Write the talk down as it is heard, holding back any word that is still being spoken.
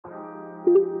We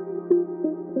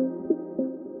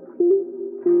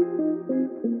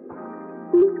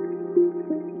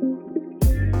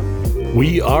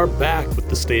are back with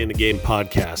the Stay in the Game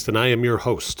podcast, and I am your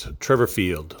host, Trevor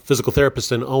Field, physical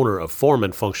therapist and owner of Form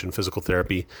and Function Physical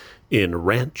Therapy in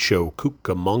Rancho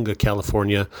Cucamonga,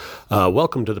 California.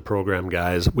 Welcome to the program,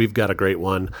 guys. We've got a great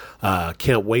one.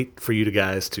 Can't wait for you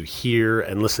guys to hear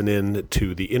and listen in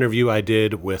to the interview I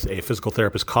did with a physical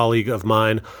therapist colleague of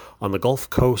mine on the Gulf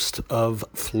Coast of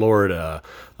Florida,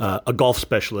 a golf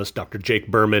specialist, Dr. Jake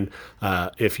Berman.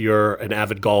 If you're an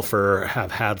avid golfer,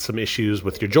 have had some issues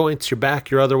with your joints, your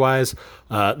back, your otherwise,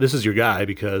 this is your guy,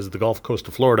 because the Gulf Coast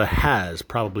of Florida has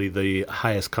probably the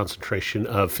highest concentration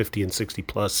of 50 and 60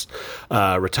 plus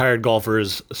retired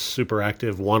golfers, super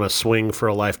active, want to swing for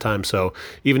a lifetime. So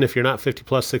even if you're not 50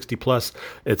 plus, 60 plus,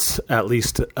 it's at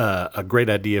least a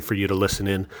great idea for you to listen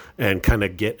in and kind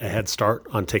of get a head start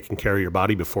on taking care of your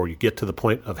body before you get to the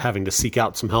point of having to seek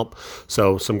out some help.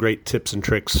 So some great tips and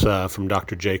tricks from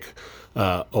Dr. Jake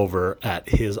over at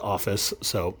his office.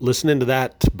 So listen into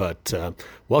that, but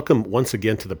welcome once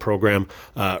again to the program.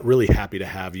 Really happy to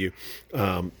have you.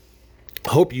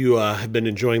 Hope you have been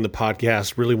enjoying the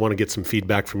podcast. Really want to get some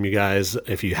feedback from you guys.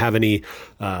 If you have any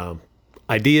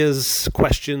ideas,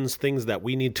 questions, things that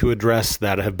we need to address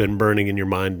that have been burning in your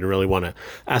mind and really want to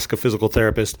ask a physical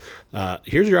therapist,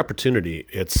 here's your opportunity.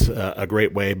 It's a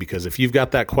great way, because if you've got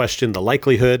that question, the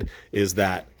likelihood is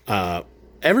that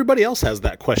everybody else has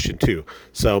that question too.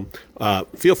 So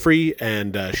feel free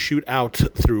and shoot out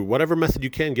through whatever method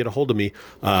you can. Get a hold of me.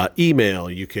 Email,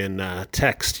 you can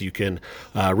text, you can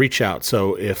reach out.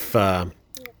 So if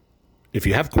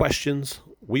you have questions,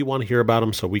 we want to hear about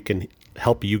them so we can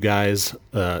help you guys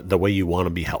the way you want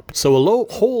to be helped. So a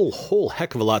whole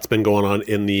heck of a lot's been going on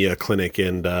in the clinic,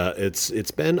 and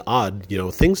it's been odd. You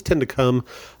know, things tend to come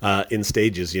in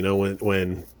stages. You know,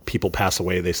 when people pass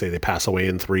away, they say they pass away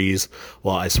in threes.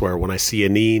 Well, I swear, when I see a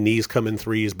knees come in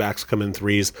threes, backs come in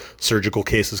threes, surgical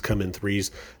cases come in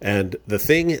threes. And the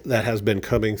thing that has been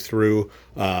coming through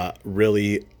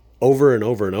really over and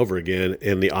over and over again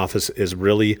in the office is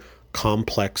really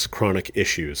complex chronic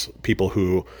issues. People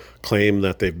who claim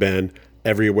that they've been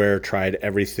everywhere, tried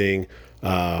everything.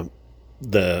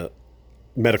 The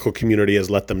medical community has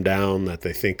let them down, that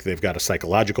they think they've got a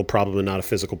psychological problem and not a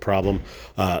physical problem.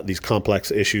 These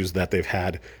complex issues that they've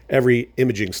had every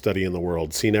imaging study in the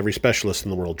world, seen every specialist in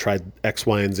the world, tried X,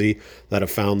 Y, and Z, that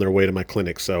have found their way to my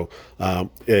clinic. So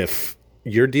if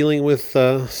you're dealing with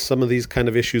some of these kind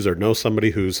of issues, or know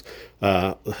somebody who's,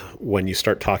 when you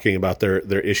start talking about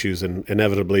their issues, and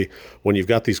inevitably when you've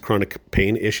got these chronic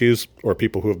pain issues, or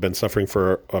people who have been suffering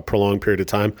for a prolonged period of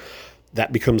time,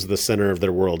 that becomes the center of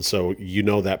their world. So you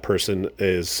know that person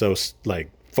is so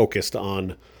focused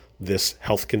on this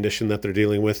health condition that they're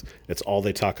dealing with. It's all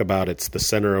they talk about. It's the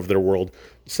center of their world.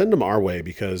 Send them our way,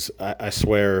 because I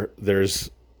swear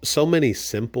there's so many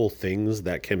simple things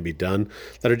that can be done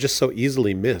that are just so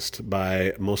easily missed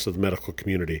by most of the medical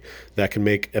community that can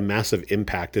make a massive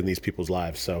impact in these people's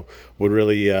lives. So would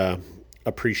really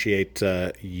appreciate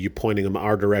you pointing them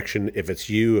our direction if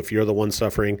you're the one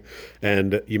suffering,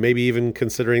 and you may be even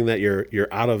considering that you're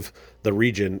out of the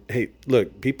region. Hey,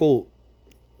 look, people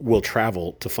will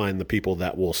travel to find the people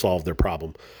that will solve their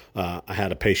problem. I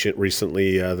had a patient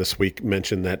recently this week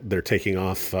mention that they're taking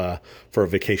off for a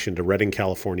vacation to Redding,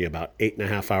 California, about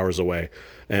 8.5 hours away.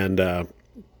 And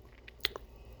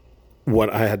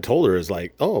what I had told her is I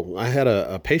had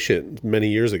a patient many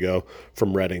years ago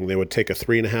from Redding. They would take a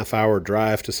 3.5 hour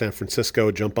drive to San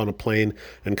Francisco, jump on a plane,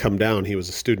 and come down. He was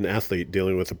a student athlete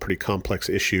dealing with a pretty complex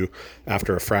issue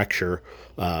after a fracture.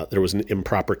 There was an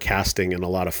improper casting, and a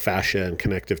lot of fascia and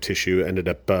connective tissue ended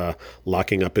up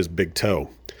locking up his big toe.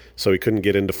 So he couldn't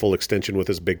get into full extension with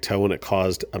his big toe, and it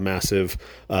caused a massive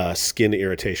skin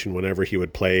irritation whenever he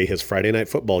would play his Friday night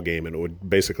football game, and it would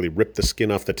basically rip the skin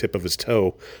off the tip of his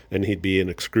toe, and he'd be in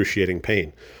excruciating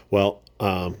pain. Well,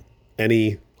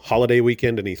 any holiday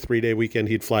weekend, any 3-day weekend,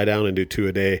 he'd fly down and do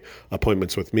 2-a-day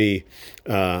appointments with me,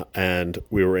 and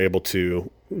we were able to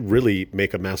really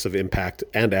make a massive impact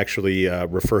and actually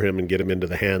refer him and get him into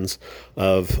the hands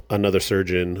of another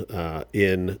surgeon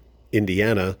in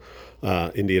Indianapolis,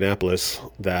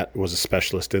 that was a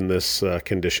specialist in this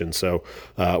condition. So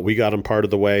we got him part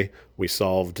of the way. We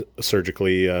solved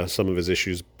surgically some of his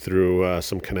issues through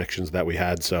some connections that we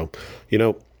had. So,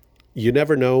 you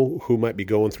never know who might be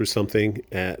going through something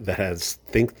that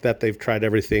think that they've tried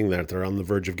everything, that they're on the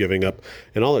verge of giving up.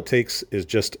 And all it takes is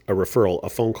just a referral, a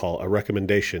phone call, a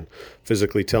recommendation,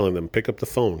 physically telling them, pick up the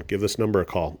phone, give this number a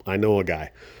call. I know a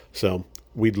guy. So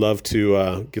we'd love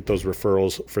to get those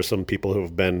referrals for some people who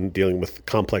have been dealing with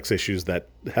complex issues that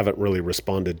haven't really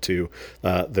responded to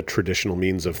the traditional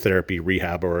means of therapy,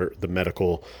 rehab, or the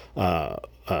medical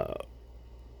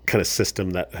kind of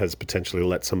system that has potentially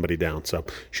let somebody down. So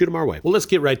shoot them our way. Well, let's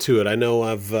get right to it. I know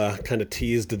I've kind of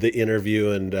teased the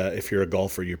interview, and if you're a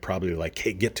golfer, you're probably like,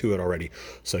 hey, get to it already.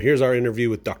 So here's our interview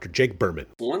with Dr. Jake Berman.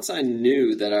 Once I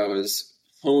knew that I was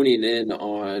honing in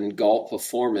on golf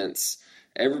performance,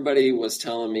 everybody was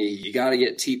telling me, you got to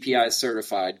get TPI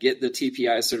certified, get the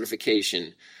TPI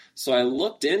certification. So I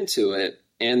looked into it,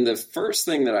 and the first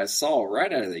thing that I saw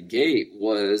right out of the gate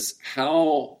was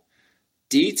how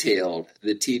detailed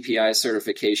the TPI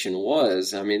certification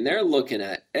was. I mean, they're looking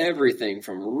at everything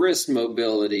from wrist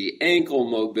mobility, ankle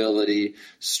mobility,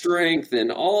 strength, and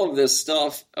all of this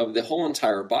stuff of the whole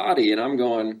entire body. And I'm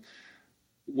going,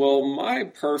 well, my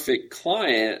perfect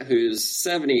client who's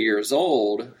 70 years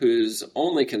old, whose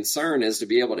only concern is to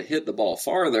be able to hit the ball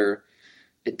farther,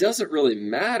 it doesn't really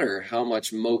matter how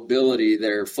much mobility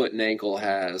their foot and ankle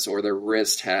has or their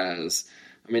wrist has.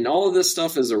 I mean, all of this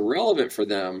stuff is irrelevant for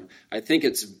them. I think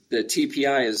the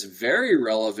TPI is very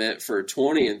relevant for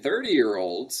 20 and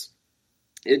 30-year-olds.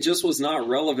 It just was not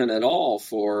relevant at all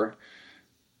for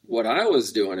what I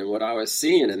was doing and what I was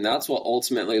seeing. And that's what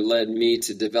ultimately led me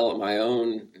to develop my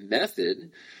own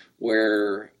method,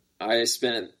 where I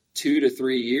spent 2 to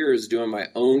 3 years doing my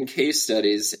own case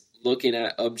studies, looking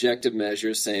at objective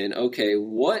measures, saying, okay,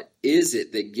 what is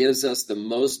it that gives us the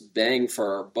most bang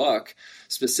for our buck,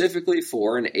 specifically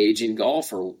for an aging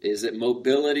golfer? Is it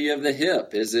mobility of the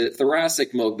hip? Is it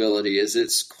thoracic mobility? Is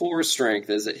it core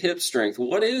strength? Is it hip strength?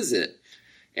 What is it?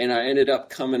 And I ended up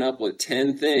coming up with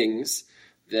 10 things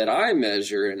that I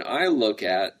measure and I look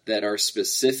at that are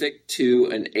specific to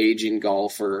an aging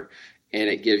golfer, and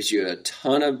it gives you a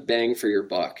ton of bang for your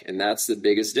buck. And that's the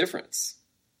biggest difference.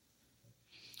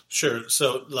 Sure.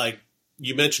 So, like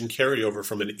you mentioned, carryover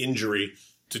from an injury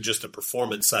to just a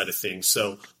performance side of things.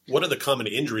 So what are the common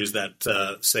injuries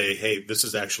that say, hey, this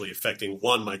is actually affecting,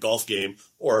 one, my golf game,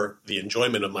 or the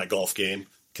enjoyment of my golf game?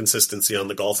 Consistency on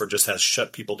the golf, or just has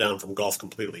shut people down from golf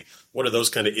completely? What are those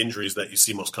kind of injuries that you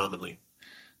see most commonly?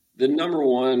 The number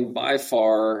one by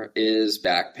far is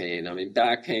back pain. I mean,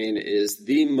 back pain is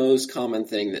the most common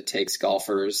thing that takes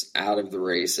golfers out of the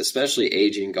race, especially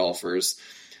aging golfers.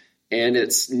 And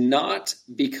it's not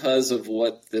because of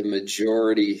what the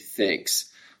majority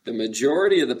thinks. The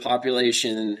majority of the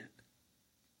population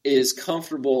is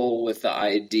comfortable with the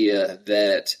idea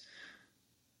that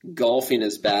golfing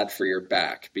is bad for your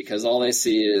back, because all they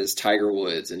see is Tiger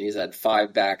Woods, and he's had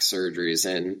 5 back surgeries,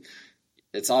 and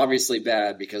it's obviously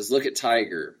bad because look at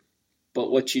Tiger. But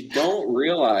what you don't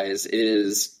realize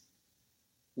is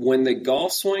when the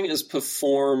golf swing is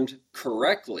performed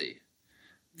correctly,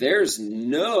 there's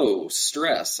no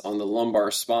stress on the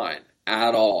lumbar spine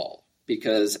at all,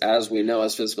 because as we know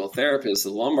as physical therapists, the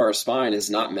lumbar spine is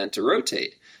not meant to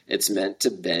rotate. It's meant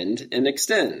to bend and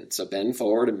extend, so bend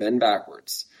forward and bend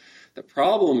backwards. The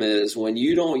problem is when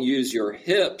you don't use your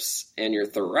hips and your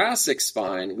thoracic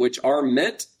spine, which are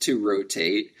meant to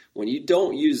rotate, when you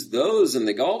don't use those in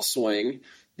the golf swing,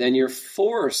 then you're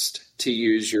forced to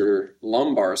use your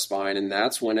lumbar spine, and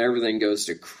that's when everything goes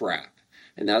to crap.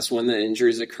 And that's when the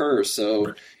injuries occur.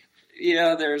 So,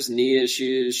 yeah, there's knee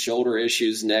issues, shoulder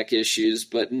issues, neck issues,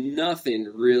 but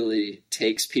nothing really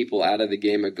takes people out of the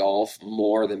game of golf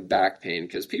more than back pain,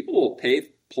 because people will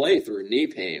play through knee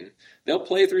pain. They'll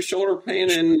play through shoulder pain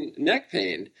and neck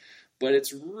pain, but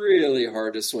it's really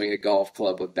hard to swing a golf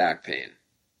club with back pain.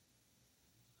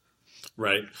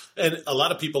 Right. And a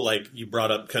lot of people, like you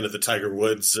brought up kind of the Tiger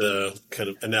Woods kind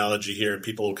of analogy here, and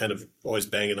people kind of always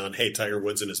banging on, hey, Tiger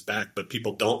Woods in his back, but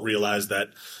people don't realize that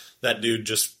that dude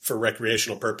just for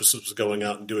recreational purposes was going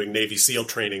out and doing Navy SEAL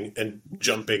training and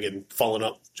jumping and falling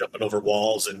up, jumping over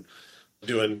walls and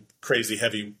doing crazy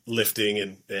heavy lifting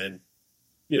and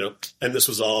you know, and this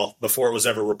was all before it was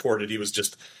ever reported. He was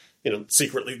just, you know,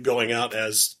 secretly going out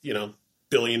as, you know,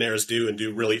 billionaires do and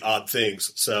do really odd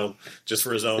things. So just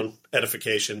for his own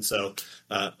edification. So,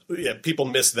 yeah, people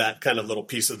miss that kind of little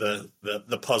piece of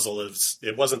the puzzle.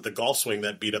 It wasn't the golf swing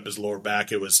that beat up his lower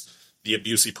back. It was the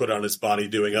abuse he put on his body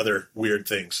doing other weird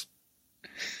things.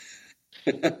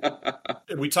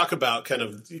 We talk about kind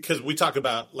of, because we talk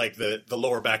about like the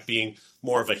lower back being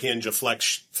more of a hinge, a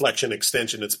flexion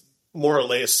extension. It's more or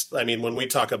less, I mean, when we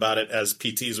talk about it as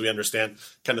PTs, we understand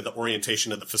kind of the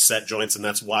orientation of the facet joints, and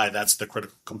that's why that's the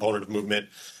critical component of movement.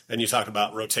 And you talk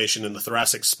about rotation in the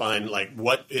thoracic spine. Like,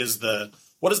 what is the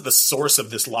source of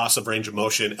this loss of range of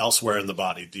motion elsewhere in the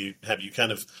body? Have you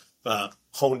kind of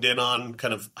honed in on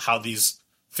kind of how these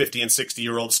 50 and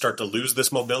 60-year-olds start to lose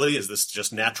this mobility? Is this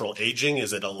just natural aging?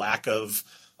 Is it a lack of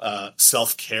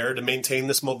self-care to maintain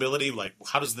this mobility? Like,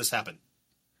 how does this happen?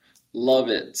 Love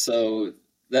it. So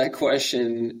that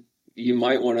question you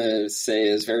might want to say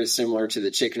is very similar to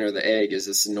the chicken or the egg. Is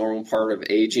this a normal part of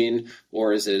aging,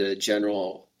 or is it a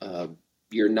general,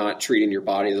 you're not treating your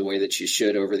body the way that you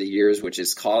should over the years, which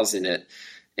is causing it?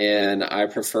 And I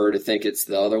prefer to think it's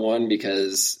the other one,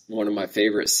 because one of my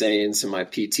favorite sayings in my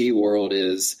PT world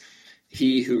is,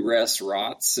 he who rests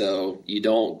rots. So you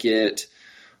don't get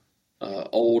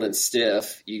old and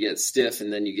stiff, you get stiff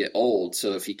and then you get old.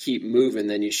 So if you keep moving,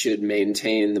 then you should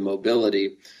maintain the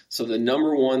mobility. So the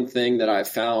number one thing that I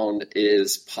found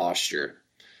is posture,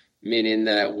 meaning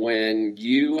that when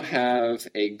you have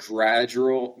a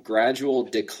gradual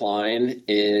decline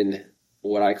in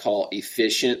what I call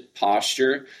efficient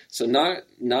posture, so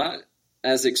not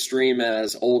as extreme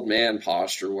as old man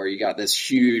posture, where you got this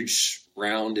huge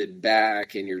rounded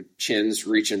back and your chin's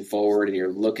reaching forward and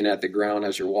you're looking at the ground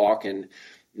as you're walking.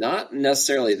 Not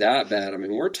necessarily that bad. I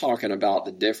mean, we're talking about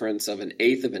the difference of an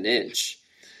eighth of an inch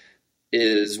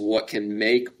is what can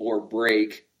make or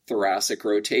break thoracic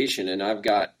rotation. And I've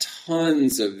got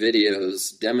tons of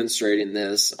videos demonstrating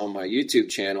this on my YouTube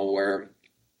channel, where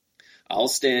I'll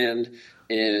stand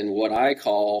in what I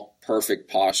call perfect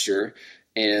posture,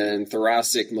 and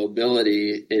thoracic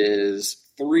mobility is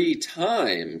 3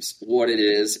 times what it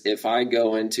is if I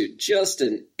go into just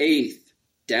an eighth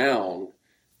down,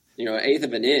 an eighth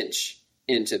of an inch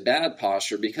into bad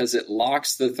posture, because it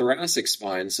locks the thoracic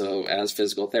spine. So as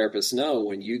physical therapists know,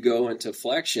 when you go into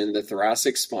flexion, the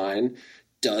thoracic spine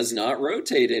does not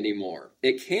rotate anymore.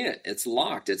 It can't. It's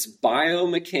locked. It's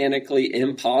biomechanically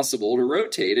impossible to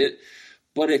rotate it.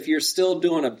 But if you're still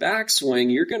doing a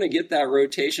backswing, you're going to get that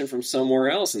rotation from somewhere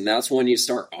else. And that's when you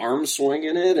start arm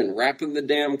swinging it and wrapping the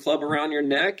damn club around your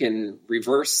neck and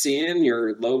reverse seeing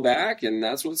your low back. And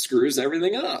that's what screws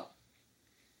everything up.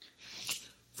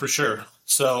 For sure.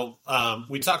 So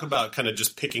we talk about kind of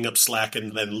just picking up slack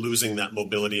and then losing that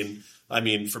mobility. And I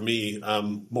mean, for me,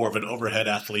 I'm more of an overhead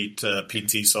athlete,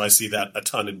 PT, so I see that a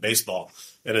ton in baseball.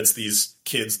 And it's these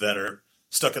kids that are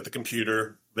stuck at the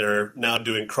computer. They're now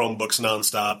doing Chromebooks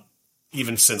nonstop,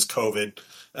 even since COVID.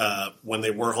 When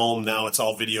they were home, now it's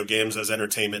all video games as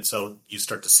entertainment. So you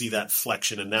start to see that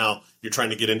flexion, and now you're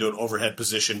trying to get into an overhead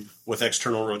position with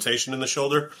external rotation in the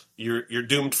shoulder. You're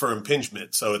doomed for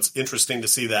impingement. So it's interesting to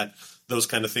see that those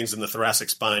kind of things in the thoracic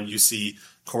spine you see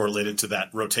correlated to that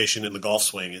rotation in the golf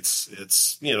swing.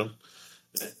 It's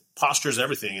posture is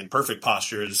everything, and perfect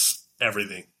posture is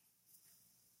everything.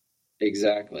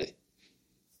 Exactly.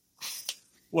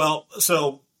 Well,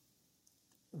 so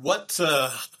what,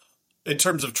 in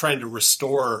terms of trying to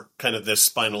restore kind of this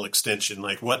spinal extension,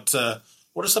 like what are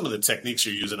some of the techniques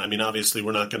you're using? I mean, obviously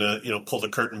we're not going to, pull the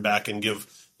curtain back and give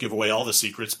away all the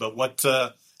secrets, but what,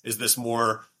 is this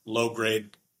more low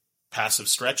grade passive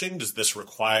stretching? Does this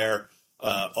require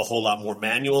a whole lot more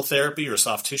manual therapy or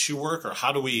soft tissue work, or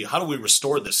how do we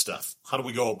restore this stuff? How do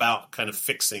we go about kind of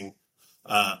fixing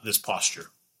this posture?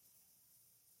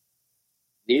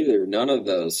 Neither, none of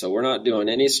those. So we're not doing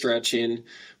any stretching.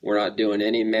 We're not doing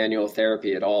any manual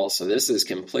therapy at all. So this is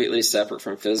completely separate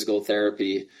from physical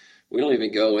therapy. We don't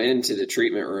even go into the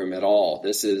treatment room at all.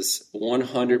 This is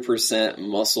 100%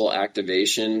 muscle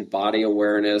activation, body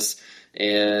awareness.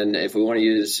 And if we want to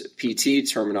use PT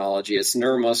terminology, it's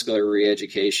neuromuscular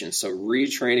reeducation. So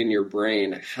retraining your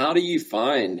brain. How do you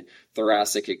find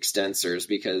thoracic extensors?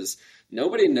 Because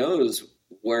nobody knows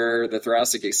where the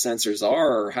thoracic extensors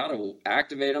are or how to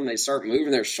activate them. They start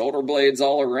moving their shoulder blades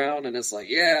all around, and it's like,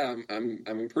 yeah, I'm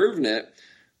improving it.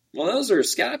 Well, those are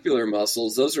scapular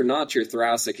muscles. Those are not your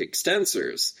thoracic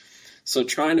extensors. So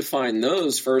trying to find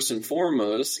those first and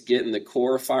foremost, getting the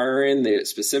core firing,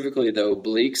 specifically the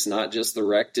obliques, not just the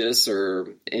rectus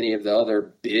or any of the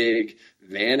other big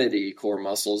vanity core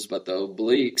muscles, but the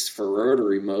obliques for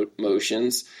rotary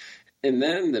motions. And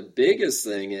then the biggest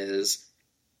thing is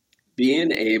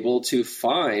being able to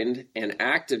find and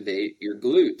activate your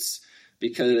glutes,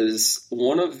 because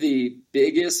one of the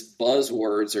biggest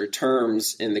buzzwords or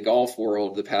terms in the golf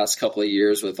world the past couple of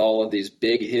years with all of these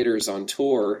big hitters on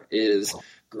tour is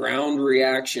ground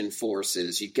reaction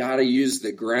forces. You got to use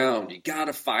the ground. You got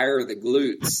to fire the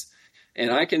glutes. And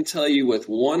I can tell you with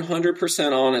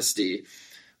 100% honesty,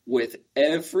 with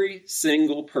every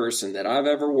single person that I've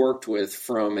ever worked with,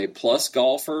 from a plus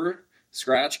golfer,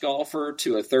 scratch golfer,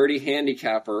 to a 30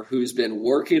 handicapper who's been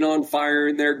working on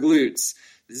firing their glutes,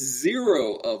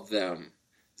 zero of them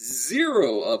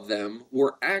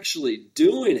were actually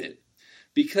doing it.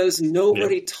 because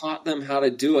nobody taught them how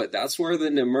to do it. That's where the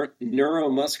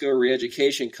neuromuscular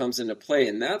reeducation comes into play.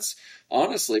 And that's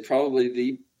honestly probably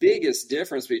the biggest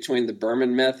difference between the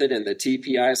Berman method and the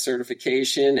TPI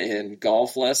certification and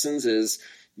golf lessons is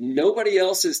nobody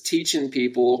else is teaching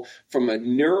people from a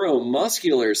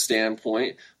neuromuscular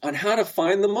standpoint on how to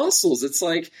find the muscles. It's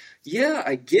like, yeah,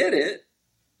 I get it.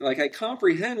 Like, I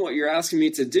comprehend what you're asking me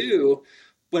to do,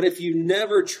 but if you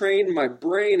never train my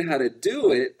brain how to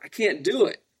do it, I can't do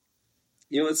it.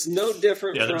 You know, it's no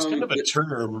different from... Yeah, there's kind of a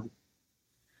term.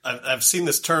 I've seen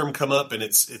this term come up, and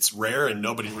it's rare, and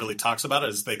nobody really talks about it.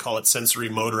 As they call it sensory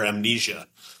motor amnesia.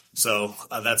 So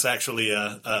that's actually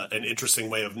an interesting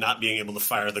way of not being able to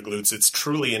fire the glutes. It's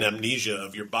truly an amnesia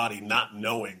of your body not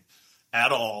knowing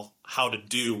at all how to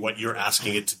do what you're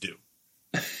asking it to do.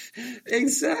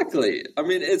 Exactly. I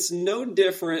mean, it's no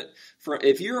different from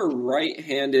if you're a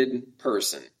right-handed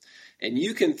person and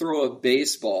you can throw a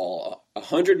baseball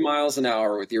 100 miles an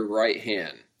hour with your right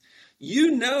hand.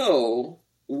 You know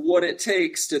what it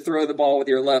takes to throw the ball with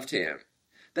your left hand.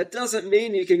 That doesn't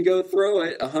mean you can go throw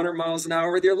it 100 miles an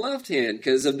hour with your left hand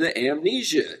because of the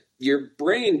amnesia. Your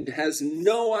brain has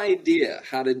no idea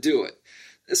how to do it.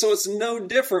 So it's no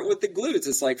different with the glutes.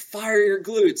 It's like, fire your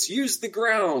glutes, use the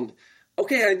ground.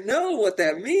 Okay, I know what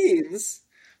that means,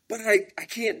 but I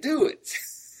can't do it.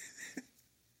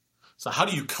 So how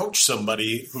do you coach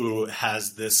somebody who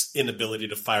has this inability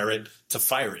to fire it?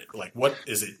 Like, what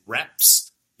is it?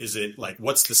 Reps? Is it like,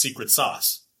 what's the secret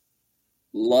sauce?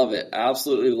 Love it.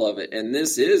 Absolutely love it. And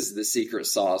this is the secret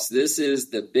sauce. This is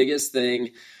the biggest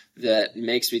thing that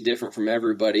makes me different from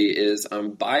everybody is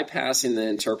I'm bypassing the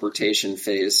interpretation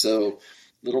phase. So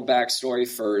little backstory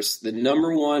first. The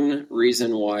number one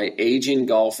reason why aging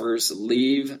golfers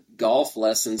leave golf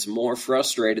lessons more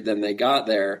frustrated than they got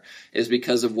there is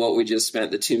because of what we just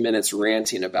spent the 2 minutes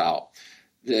ranting about.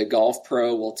 The golf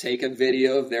pro will take a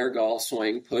video of their golf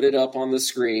swing, put it up on the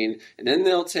screen, and then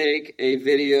they'll take a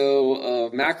video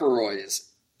of McIlroy's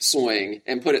swing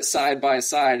and put it side by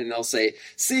side, and they'll say,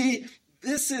 see,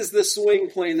 this is the swing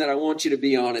plane that I want you to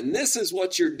be on, and this is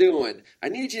what you're doing. I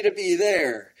need you to be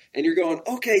there. And you're going,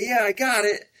 okay, yeah, I got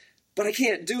it, but I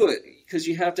can't do it because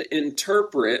you have to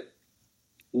interpret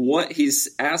what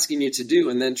he's asking you to do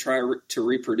and then try to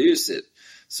reproduce it.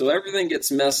 So everything gets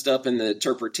messed up in the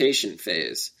interpretation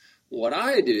phase. What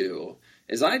I do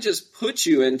is I just put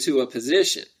you into a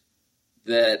position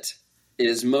that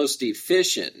is most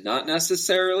efficient, not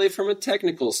necessarily from a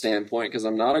technical standpoint because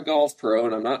I'm not a golf pro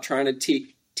and I'm not trying to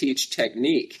teach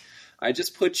technique. I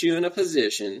just put you in a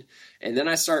position and then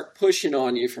I start pushing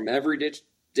on you from every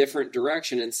different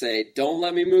direction and say, don't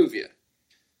let me move you.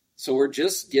 So we're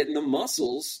just getting the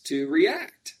muscles to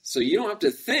react. So you don't have to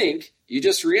think, you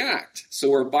just react. So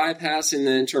we're bypassing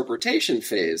the interpretation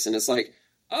phase. And it's like,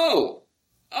 oh,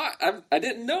 I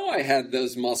didn't know I had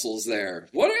those muscles there.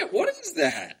 What is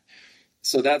that?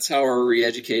 So that's how we're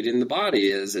re-educating the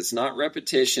body is. It's not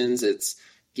repetitions. It's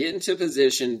get into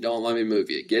position, don't let me move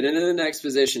you. Get into the next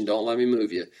position, don't let me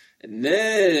move you. And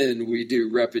then we do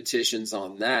repetitions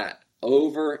on that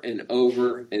over and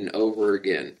over and over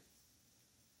again.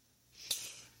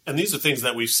 And these are things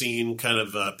that we've seen kind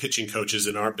of pitching coaches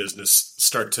in our business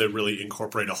start to really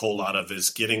incorporate a whole lot of is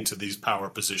getting to these power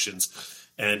positions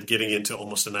and getting into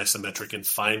almost an isometric and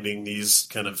finding these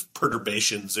kind of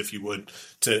perturbations, if you would,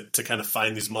 to kind of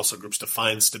find these muscle groups, to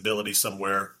find stability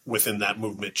somewhere within that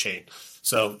movement chain.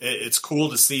 So it's cool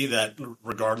to see that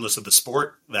regardless of the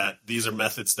sport, that these are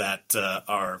methods that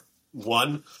are,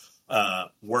 one,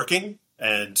 working,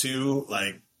 and two,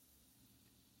 like,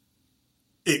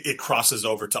 it crosses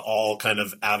over to all kind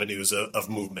of avenues of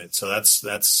movement. So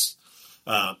that's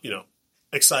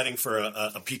exciting for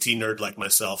a PT nerd like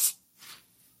myself.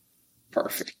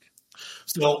 Perfect.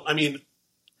 So, I mean,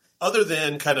 other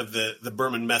than kind of the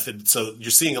Berman method, so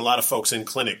you're seeing a lot of folks in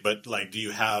clinic, but like, do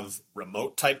you have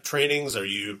remote type trainings? Are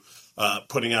you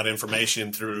putting out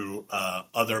information through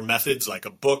other methods, like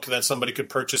a book that somebody could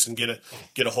purchase and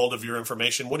get a hold of your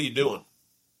information? What are you doing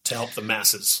to help the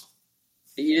masses?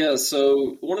 Yeah,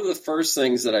 so one of the first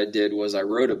things that I did was I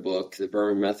wrote a book, The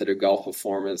Berman Method of Golf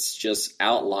Performance, just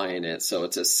outlining it. So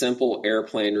it's a simple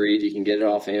airplane read. You can get it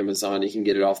off Amazon. You can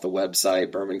get it off the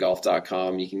website,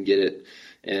 bermangolf.com. You can get it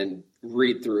and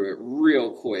read through it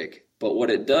real quick. But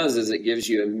what it does is it gives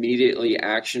you immediately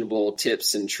actionable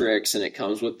tips and tricks, and it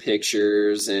comes with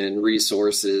pictures and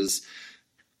resources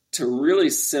to really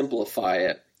simplify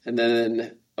it. And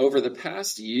then over the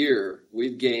past year,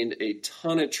 we've gained a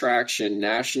ton of traction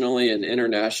nationally and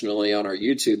internationally on our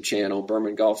YouTube channel,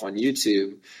 Berman Golf on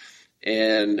YouTube.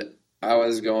 And I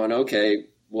was going, okay,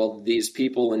 well, these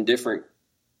people in different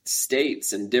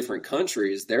states and different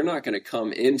countries, they're not going to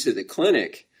come into the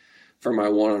clinic for my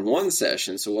one-on-one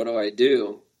session. So what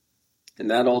do? And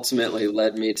that ultimately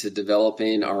led me to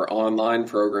developing our online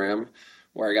program,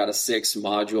 where I got a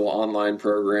 6-module online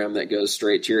program that goes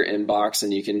straight to your inbox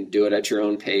and you can do it at your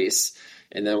own pace.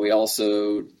 And then we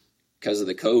also, because of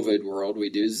the COVID world, we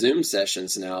do Zoom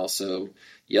sessions now. So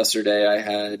yesterday I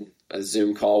had a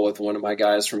Zoom call with one of my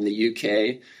guys from the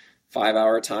UK,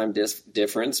 5-hour time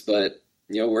difference, but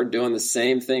we're doing the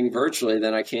same thing virtually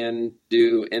than I can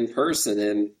do in person,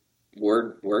 and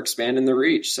we're expanding the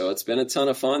reach. So it's been a ton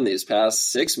of fun these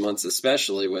past 6 months,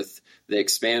 especially with the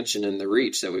expansion and the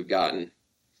reach that we've gotten.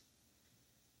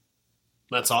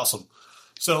 That's awesome.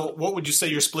 So what would you say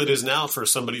your split is now for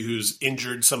somebody who's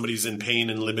injured, somebody's in pain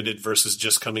and limited versus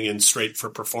just coming in straight for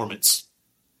performance?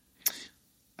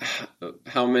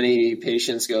 How many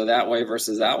patients go that way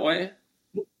versus that way?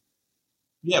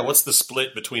 Yeah, what's the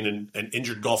split between an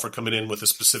injured golfer coming in with a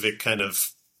specific kind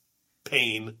of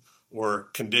pain or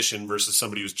condition versus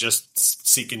somebody who's just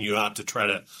seeking you out to try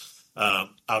to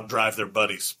outdrive their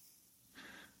buddies?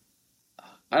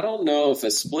 I don't know if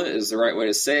a split is the right way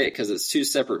to say it, because it's 2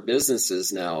 separate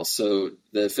businesses now. So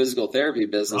the physical therapy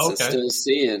business is still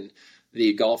seeing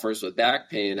the golfers with back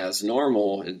pain as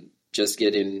normal and just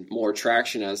getting more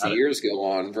traction as the years go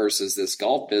on, versus this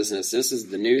golf business. This is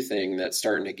the new thing that's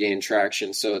starting to gain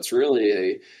traction. So it's really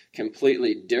a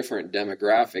completely different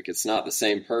demographic. It's not the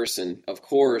same person. Of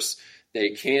course, they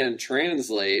can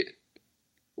translate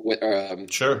with,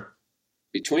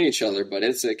 between each other, but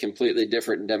it's a completely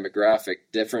different demographic,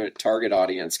 different target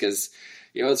audience. Because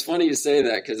it's funny you say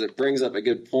that, because it brings up a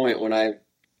good point. When I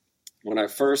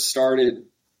first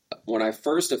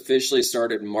officially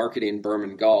started marketing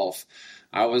Berman Golf,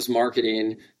 I was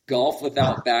marketing golf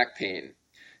without back pain,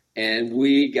 and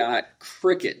we got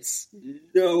crickets.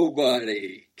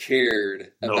 Nobody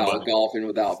cared about golfing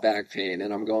without back pain.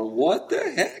 And I'm going, what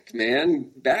the heck,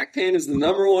 man? Back pain is the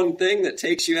number one thing that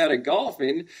takes you out of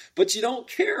golfing, but you don't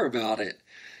care about it.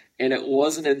 And it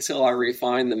wasn't until I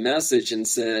refined the message and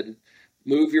said,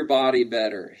 move your body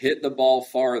better, hit the ball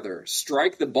farther,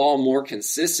 strike the ball more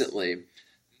consistently,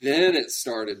 then it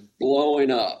started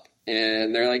blowing up.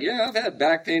 And they're like, yeah, I've had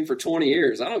back pain for 20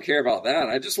 years. I don't care about that.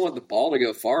 I just want the ball to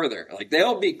go farther. Like,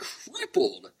 they'll be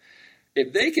crippled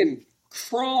if they can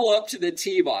crawl up to the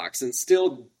tee box and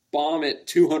still bomb it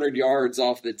 200 yards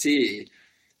off the tee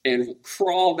and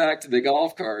crawl back to the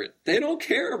golf cart. They don't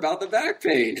care about the back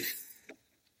pain.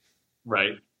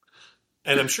 Right.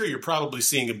 And I'm sure you're probably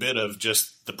seeing a bit of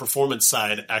just the performance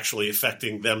side actually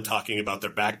affecting them talking about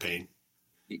their back pain.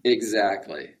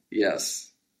 Exactly. Yes.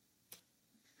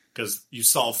 Because you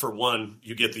solve for one,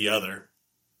 you get the other.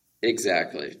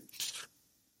 Exactly.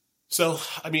 So,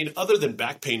 I mean, other than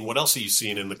back pain, what else are you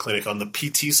seeing in the clinic on the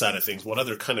PT side of things? What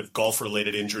other kind of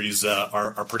golf-related injuries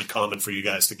are pretty common for you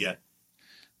guys to get?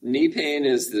 Knee pain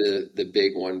is the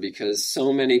big one, because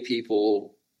so many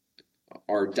people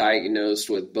are diagnosed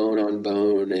with bone on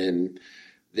bone, and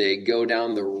they go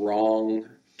down the wrong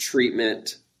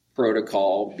treatment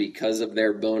protocol because of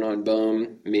their bone on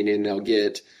bone, meaning they'll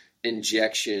get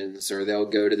injections or they'll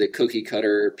go to the cookie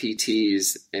cutter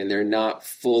PTs and they're not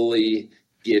fully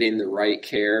getting the right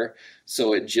care.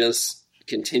 So it just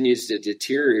continues to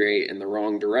deteriorate in the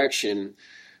wrong direction.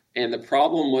 And the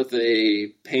problem with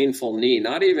a painful knee,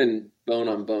 not even bone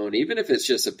on bone, even if it's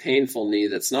just a painful knee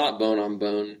that's not bone on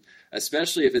bone,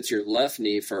 especially if it's your left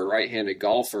knee for a right-handed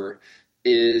golfer,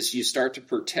 is you start to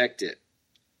protect it.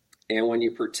 And when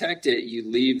you protect it, you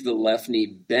leave the left knee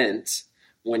bent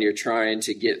when you're trying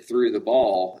to get through the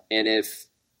ball. And if,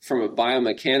 from a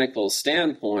biomechanical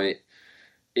standpoint,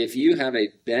 if you have a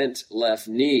bent left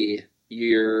knee,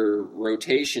 your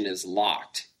rotation is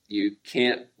locked. You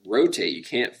can't rotate. You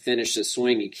can't finish the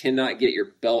swing. You cannot get your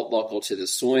belt buckle to the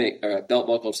swing, belt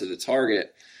buckle to the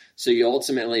target. So you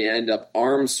ultimately end up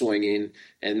arm swinging,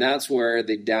 and that's where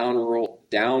the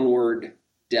downward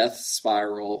death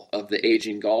spiral of the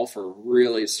aging golfer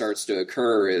really starts to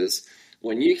occur. Is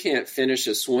when you can't finish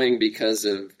a swing because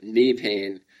of knee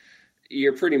pain,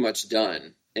 you're pretty much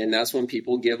done. And that's when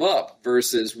people give up.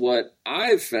 Versus what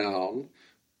I've found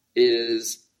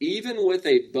is, even with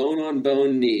a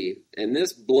bone-on-bone knee, and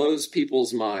this blows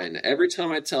people's mind, every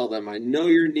time I tell them, I know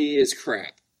your knee is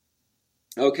crap.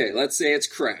 Okay, let's say it's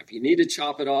crap. You need to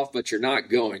chop it off, but you're not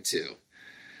going to.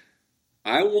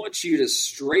 I want you to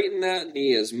straighten that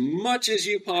knee as much as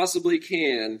you possibly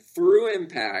can through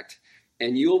impact,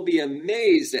 and you'll be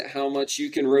amazed at how much you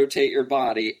can rotate your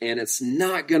body, and it's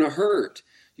not going to hurt.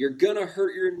 You're going to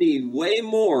hurt your knee way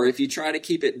more if you try to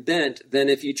keep it bent than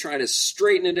if you try to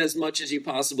straighten it as much as you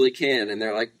possibly can. And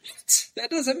they're like, what? That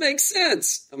doesn't make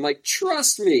sense. I'm like,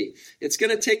 trust me, it's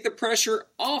going to take the pressure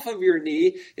off of your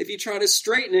knee if you try to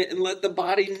straighten it and let the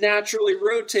body naturally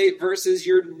rotate versus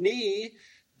your knee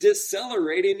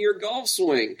decelerating your golf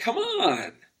swing. Come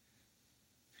on.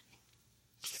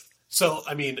 So,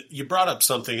 I mean, you brought up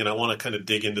something, and I want to kind of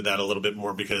dig into that a little bit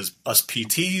more because us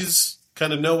PTs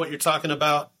kind of know what you're talking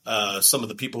about. Some of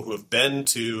the people who have been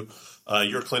to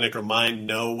your clinic or mine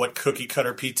know what cookie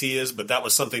cutter PT is, but that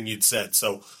was something you'd said.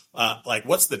 So,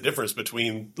 what's the difference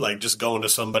between, just going to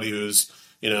somebody who's,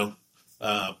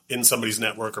 in somebody's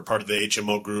network or part of the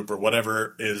HMO group or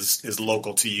whatever is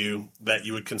local to you that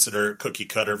you would consider cookie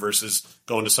cutter versus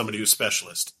going to somebody who's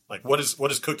specialist? What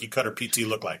does cookie cutter PT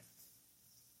look like?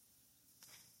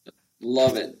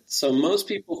 Love it. So most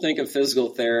people think of physical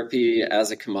therapy as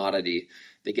a commodity.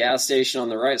 The gas station on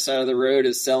the right side of the road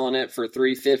is selling it for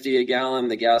 $3.50 a gallon.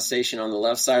 The gas station on the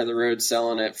left side of the road is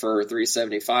selling it for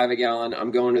 $3.75 a gallon.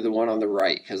 I'm going to the one on the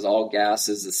right because all gas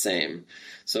is the same.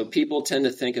 So people tend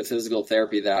to think of physical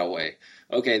therapy that way.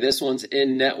 Okay, this one's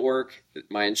in network.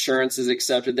 My insurance is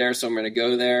accepted there, so I'm going to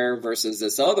go there versus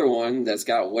this other one that's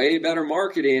got way better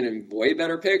marketing and way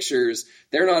better pictures.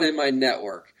 They're not in my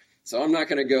network. So I'm not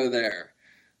going to go there.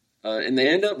 And they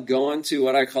end up going to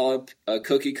what I call a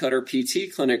cookie cutter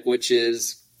PT clinic, which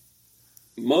is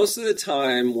most of the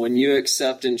time when you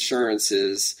accept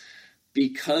insurances,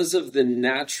 because of the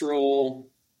natural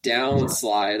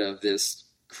downslide of this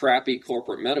crappy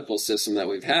corporate medical system that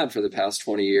we've had for the past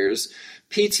 20 years,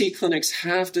 PT clinics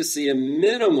have to see a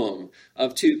minimum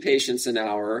of 2 patients an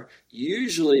hour,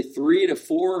 usually 3 to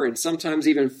 4 and sometimes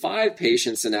even 5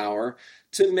 patients an hour,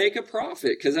 to make a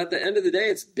profit, because at the end of the day,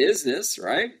 it's business,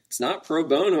 right? It's not pro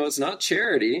bono, it's not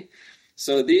charity.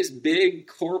 So these big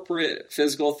corporate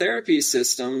physical therapy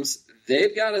systems,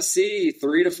 they've got to see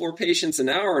 3 to 4 patients an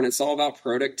hour, and it's all about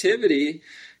productivity.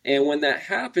 And when that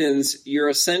happens, you're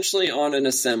essentially on an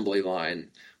assembly line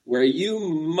where you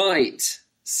might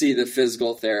see the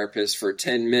physical therapist for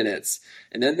 10 minutes,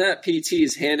 and then that PT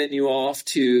is handing you off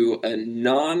to a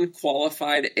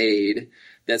non-qualified aide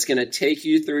that's going to take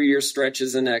you through your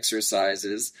stretches and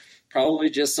exercises, probably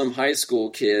just some high school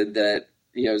kid that,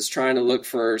 is trying to look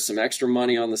for some extra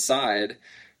money on the side.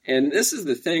 And this is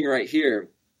the thing right here.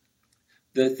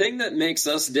 The thing that makes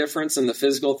us different in the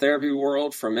physical therapy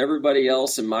world from everybody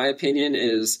else, in my opinion,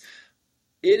 is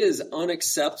it is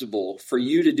unacceptable for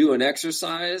you to do an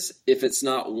exercise if it's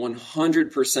not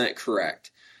 100%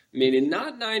 correct. Meaning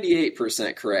not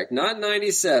 98% correct, not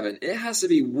 97. It has to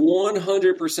be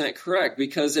 100% correct,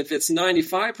 because if it's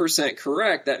 95%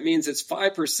 correct, that means it's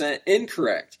 5%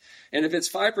 incorrect. And if it's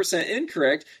 5%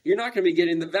 incorrect, you're not going to be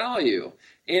getting the value.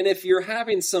 And if you're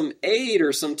having some aide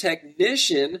or some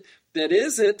technician that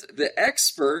isn't the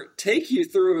expert take you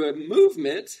through a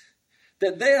movement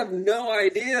that they have no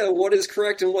idea what is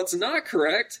correct and what's not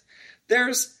correct,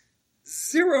 there's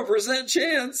 0%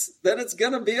 chance that it's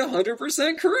going to be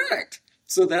 100% correct.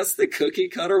 So that's the cookie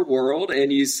cutter world,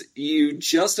 and you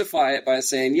justify it by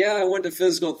saying, yeah, I went to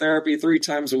physical therapy 3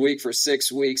 times a week for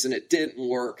 6 weeks and it didn't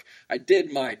work. I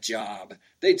did my job.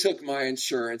 They took my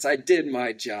insurance. I did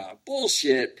my job.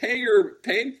 Bullshit. Pay for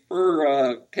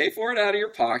it out of your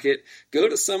pocket. Go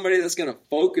to somebody that's going to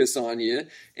focus on you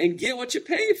and get what you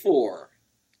pay for.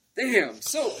 Damn,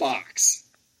 soapbox.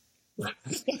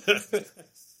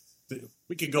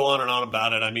 We could go on and on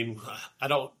about it. I mean, I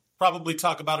don't probably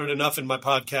talk about it enough in my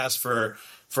podcast for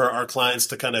our clients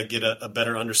to kind of get a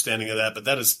better understanding of that. But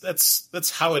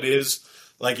that's how it is.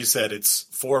 Like you said, it's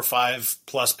 4 or 5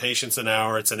 plus patients an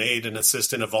hour. It's an aide, an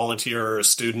assistant, a volunteer, or a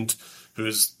student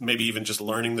who's maybe even just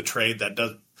learning the trade.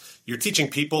 You're teaching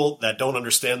people that don't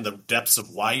understand the depths of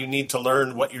why you need to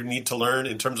learn what you need to learn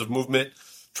in terms of movement,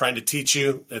 trying to teach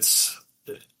you. It's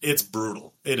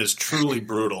brutal. It is truly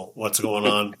brutal what's going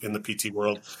on in the PT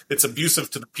world. It's abusive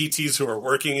to the PTs who are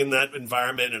working in that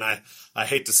environment, and I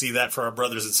hate to see that for our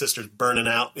brothers and sisters burning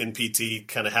out in PT,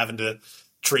 kind of having to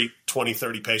treat 20,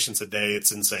 30 patients a day.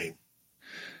 It's insane.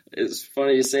 It's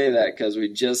funny you say that, because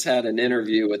we just had an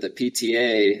interview with a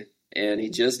PTA, and he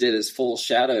just did his full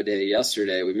shadow day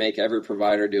yesterday. We make every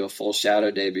provider do a full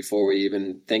shadow day before we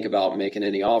even think about making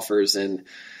any offers, and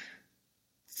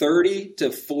 30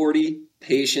 to 40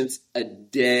 patients a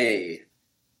day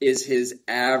is his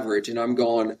average. And I'm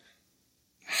going,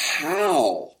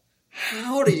 how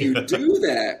do you do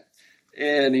that?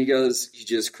 And he goes, you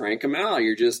just crank them out.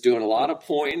 You're just doing a lot of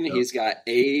pointing. Yep. He's got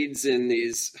aides and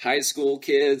these high school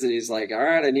kids. And he's like, all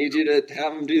right, I need you to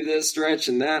have them do this stretch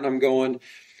and that. And I'm going,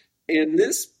 in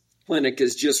this clinic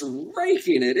is just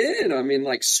raking it in. I mean,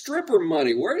 like stripper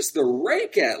money. Where's the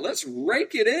rake at? Let's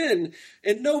rake it in,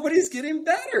 and nobody's getting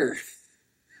better.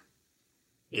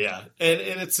 Yeah, and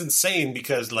it's insane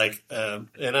because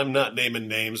and I'm not naming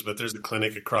names, but there's a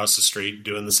clinic across the street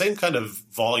doing the same kind of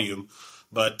volume,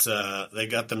 but they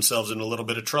got themselves in a little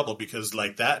bit of trouble because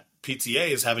like that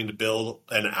PTA is having to bill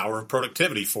an hour of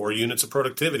productivity, 4 units of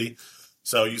productivity.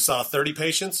 So you saw 30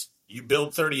 patients, you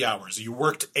billed 30 hours, you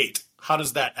worked 8. How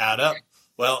does that add up?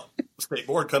 Well, the state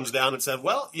board comes down and said,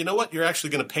 well, you know what? You're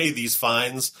actually going to pay these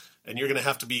fines, and you're going to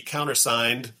have to be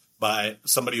countersigned by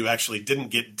somebody who actually didn't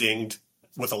get dinged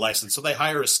with a license. So they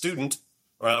hire a student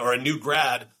or a new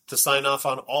grad to sign off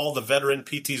on all the veteran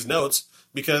PT's notes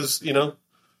because,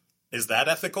 is that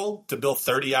ethical to bill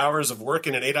 30 hours of work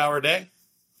in an 8-hour day?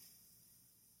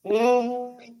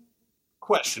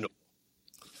 Questionable.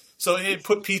 So it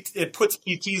puts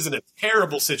PTs in a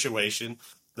terrible situation.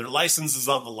 Their license is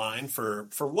on the line for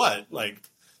what? Like,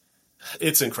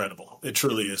 it's incredible. It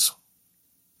truly is.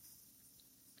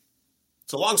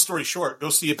 So long story short, go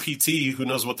see a PT who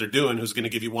knows what they're doing, who's going to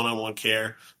give you one-on-one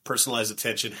care, personalized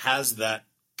attention, has that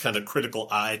kind of critical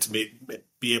eye to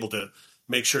be able to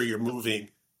make sure you're moving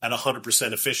at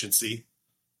 100% efficiency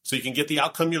so you can get the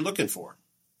outcome you're looking for,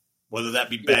 whether that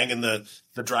be banging the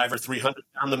driver 300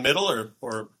 down the middle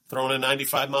or throwing a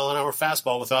 95-mile-an-hour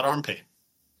fastball without arm pain.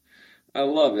 I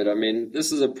love it. I mean,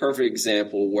 this is a perfect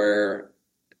example where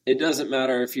it doesn't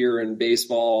matter if you're in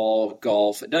baseball,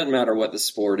 golf, it doesn't matter what the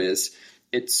sport is.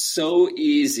 It's so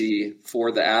easy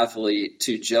for the athlete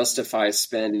to justify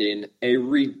spending a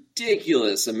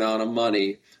ridiculous amount of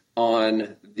money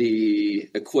on the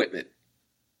equipment.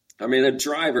 I mean, a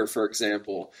driver, for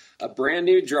example, a brand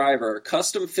new driver, a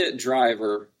custom fit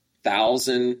driver,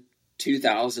 $1,000,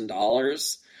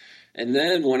 $2,000. And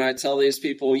then when I tell these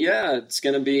people, yeah, it's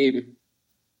going to be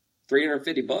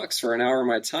 $350 for an hour of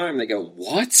my time, they go,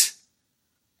 what?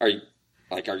 Are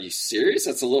you serious?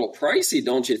 That's a little pricey,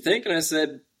 don't you think? And I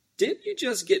said, didn't you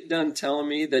just get done telling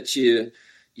me that you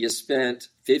spent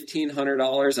 $1,500,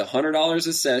 $100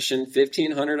 a session,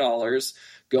 $1,500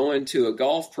 going to a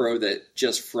golf pro that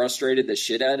just frustrated the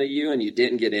shit out of you and you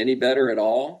didn't get any better at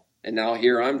all? And now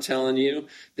here I'm telling you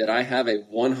that I have a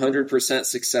 100%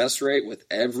 success rate with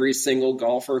every single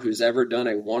golfer who's ever done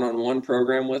a one-on-one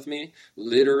program with me.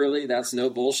 Literally, that's no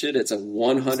bullshit. It's a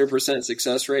 100%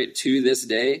 success rate to this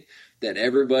day that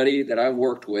everybody that I've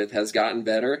worked with has gotten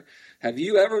better. Have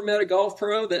you ever met a golf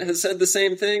pro that has said the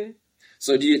same thing?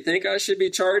 So do you think I should be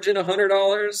charging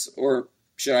 $100 or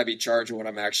should I be charging what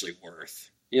I'm actually worth?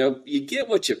 You get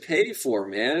what you pay for,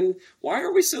 man. Why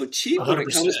are we so cheap 100%. When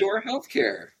it comes to our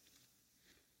healthcare?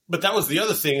 But that was the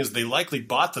other thing is they likely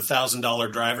bought the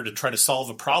 $1,000 driver to try to solve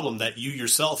a problem that you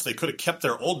yourself, they could have kept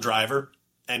their old driver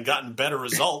and gotten better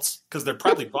results because they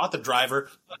probably bought the driver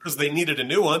because they needed a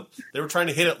new one. They were trying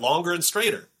to hit it longer and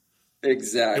straighter.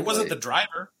 Exactly. It wasn't the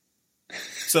driver.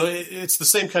 So it's the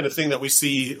same kind of thing that we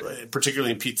see,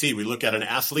 particularly in PT. We look at an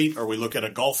athlete or we look at a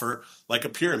golfer like a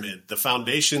pyramid. The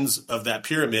foundations of that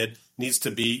pyramid needs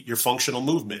to be your functional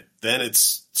movement. Then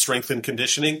it's strength and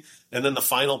conditioning. And then the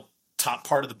final top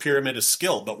part of the pyramid is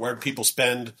skill. But where people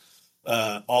spend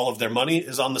all of their money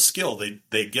is on the skill.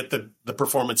 They get the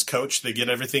performance coach. They get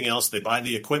everything else. They buy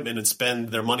the equipment and spend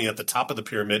their money at the top of the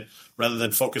pyramid rather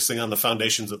than focusing on the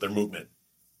foundations of their movement.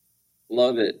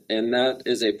 Love it. And that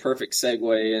is a perfect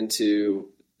segue into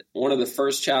one of the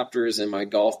first chapters in my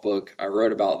golf book. I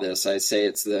wrote about this. I say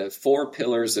it's the 4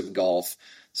 pillars of golf.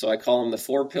 So I call them the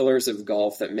 4 pillars of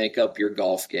golf that make up your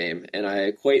golf game. And I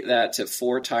equate that to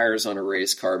 4 tires on a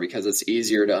race car because it's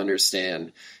easier to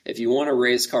understand. If you want a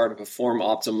race car to perform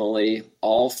optimally,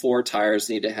 all 4 tires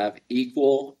need to have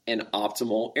equal and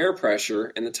optimal air pressure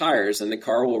in the tires, and the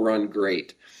car will run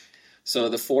great. So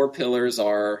the 4 pillars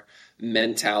are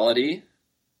mentality,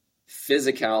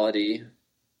 physicality,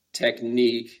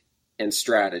 technique, and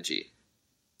strategy.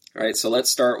 All right, so let's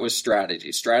start with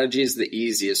strategy. Strategy is the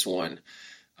easiest one.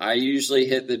 I usually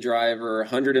hit the driver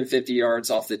 150 yards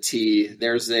off the tee.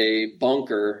 There's a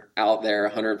bunker out there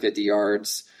 150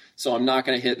 yards, so I'm not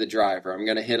going to hit the driver. I'm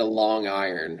going to hit a long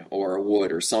iron or a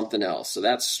wood or something else. So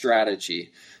that's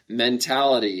strategy.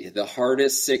 Mentality, the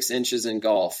hardest 6 inches in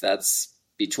golf, that's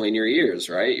between your ears,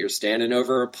 right? You're standing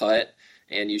over a putt,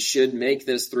 and you should make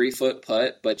this 3-foot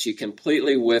putt, but you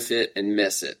completely whiff it and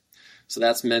miss it. So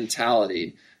that's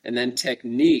mentality. And then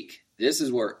technique. This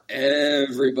is where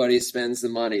everybody spends the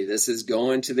money. This is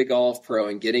going to the golf pro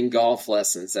and getting golf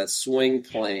lessons. That's swing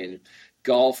plane,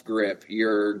 golf grip,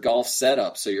 your golf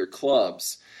setup, so your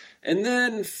clubs. And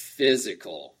then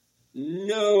physical.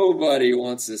 Nobody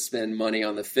wants to spend money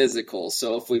on the physical.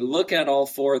 So if we look at all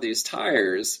 4 of these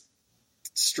tires,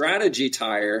 Strategy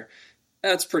tire,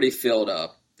 that's pretty filled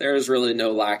up. There's really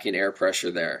no lacking air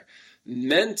pressure there.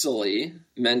 Mentality,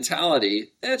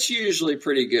 that's usually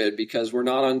pretty good because we're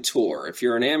not on tour. If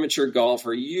you're an amateur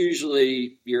golfer,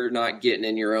 usually you're not getting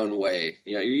in your own way.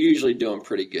 You're usually doing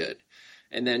pretty good.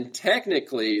 And then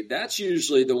technically, that's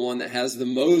usually the one that has the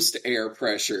most air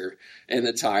pressure in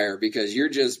the tire because you're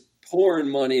just pouring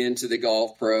money into the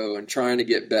Golf Pro and trying to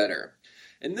get better.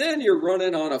 And then you're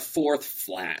running on a fourth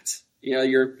flat.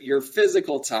 Your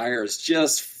physical tire is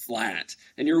just flat.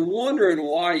 And you're wondering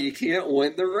why you can't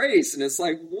win the race. And it's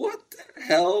like, what the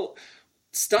hell?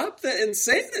 Stop the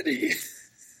insanity.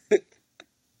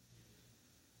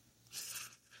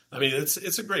 I mean,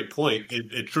 it's a great point.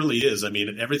 It truly is. I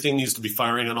mean, everything needs to be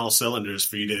firing on all cylinders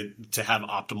for you to have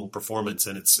optimal performance.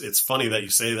 And it's funny that you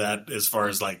say that as far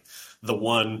as like the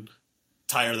one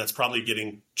tire that's probably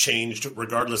getting changed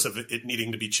regardless of it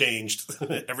needing to be changed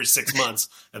every 6 months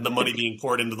and the money being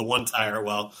poured into the one tire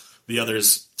while the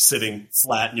other's sitting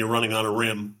flat and you're running on a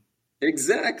rim.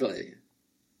 Exactly.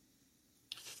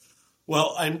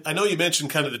 Well, I know you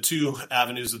mentioned kind of the two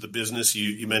avenues of the business.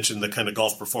 You mentioned the kind of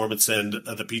golf performance and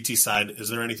the PT side. Is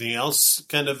there anything else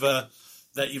kind of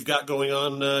that you've got going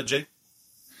on, Jake?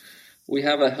 We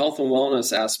have a health and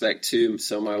wellness aspect too.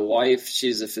 So my wife,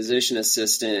 she's a physician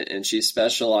assistant and she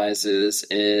specializes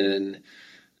in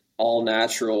all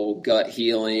natural gut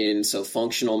healing. So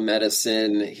functional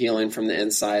medicine, healing from the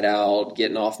inside out,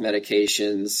 getting off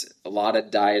medications, a lot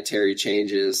of dietary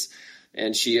changes.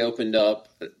 And she opened up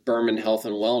Berman Health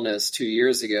and Wellness 2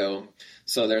 years ago.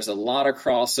 So there's a lot of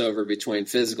crossover between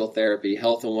physical therapy,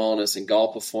 health and wellness, and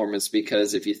golf performance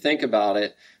because if you think about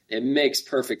it, it makes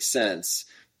perfect sense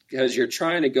because you're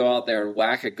trying to go out there and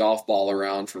whack a golf ball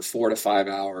around for 4 to 5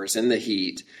 hours in the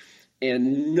heat,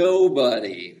 and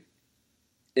nobody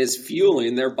is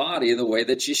fueling their body the way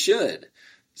that you should.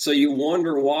 So you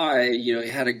wonder why, you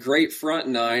had a great front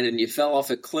nine and you fell off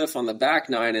a cliff on the back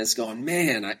nine and it's going,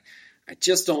 man, I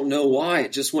just don't know why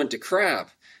it just went to crap.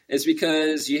 It's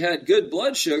because you had good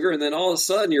blood sugar and then all of a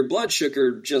sudden your blood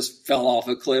sugar just fell off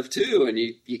a cliff too and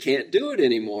you can't do it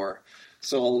anymore.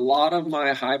 So a lot of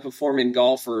my high-performing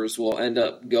golfers will end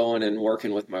up going and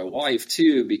working with my wife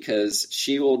too because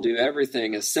she will do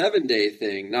everything a 7-day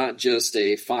thing, not just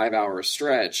a 5-hour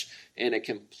stretch. And it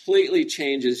completely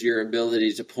changes your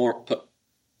ability to perform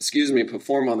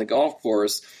on the golf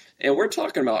course. And we're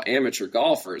talking about amateur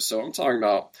golfers. So I'm talking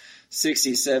about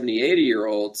 60, 70,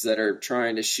 80-year-olds that are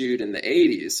trying to shoot in the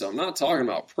 80s. So I'm not talking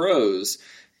about pros.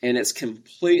 And it's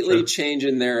completely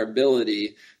changing their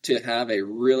ability to have a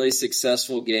really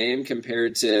successful game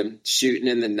compared to shooting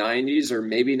in the 90s or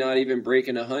maybe not even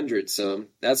breaking 100. So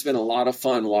that's been a lot of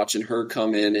fun watching her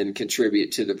come in and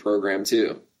contribute to the program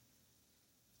too.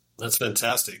 That's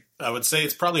fantastic. I would say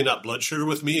it's probably not blood sugar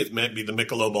with me. It might be the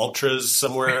Michelob Ultras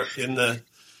somewhere in the...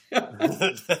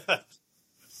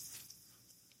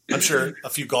 I'm sure a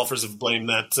few golfers have blamed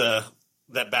that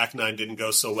back nine didn't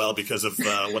go so well because of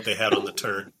what they had on the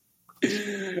turn.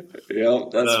 Yeah,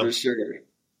 that's for sure.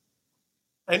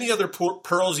 Any other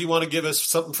pearls you want to give us,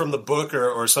 something from the book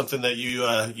or something that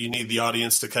you need the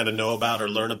audience to kind of know about or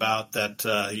learn about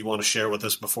that you want to share with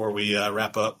us before we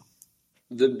wrap up?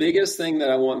 The biggest thing that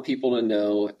I want people to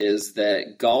know is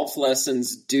that golf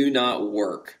lessons do not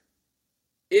work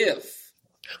if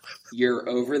you're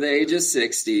over the age of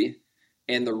 60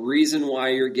 and the reason why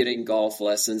you're getting golf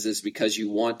lessons is because you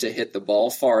want to hit the ball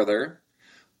farther,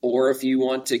 or if you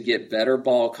want to get better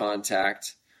ball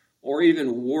contact, or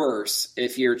even worse,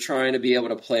 if you're trying to be able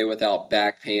to play without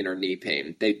back pain or knee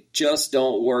pain. They just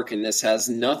don't work, and this is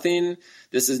nothing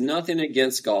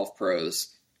against golf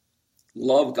pros.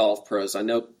 Love golf pros. I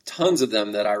know tons of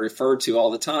them that I refer to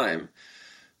all the time.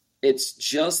 It's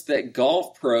just that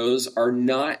golf pros are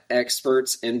not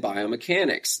experts in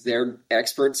biomechanics. They're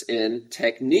experts in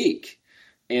technique.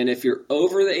 And if you're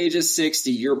over the age of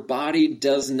 60, your body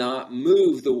does not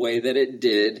move the way that it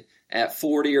did at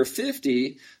 40 or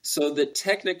 50. So the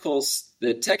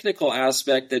technical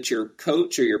aspect that your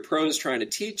coach or your pro is trying to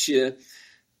teach you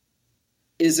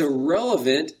is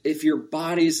irrelevant if your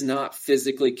body's not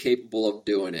physically capable of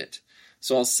doing it.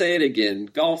 So I'll say it again.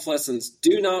 Golf lessons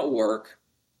do not work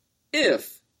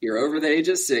if you're over the age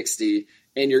of 60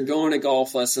 and you're going to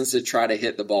golf lessons to try to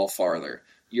hit the ball farther.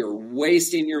 You're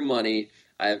wasting your money.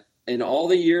 In all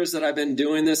the years that I've been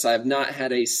doing this, I've not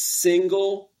had a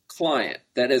single client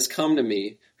that has come to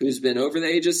me who's been over the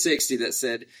age of 60 that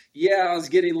said, yeah, I was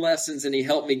getting lessons and he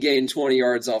helped me gain 20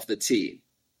 yards off the tee.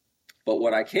 But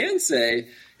what I can say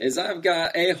is I've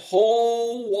got a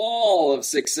whole wall of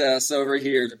success over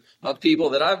here of people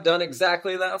that I've done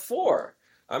exactly that for.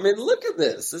 I mean, look at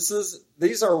this.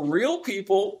 These are real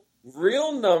people,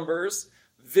 real numbers,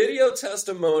 video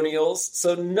testimonials.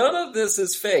 So none of this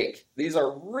is fake. These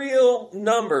are real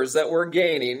numbers that we're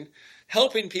gaining,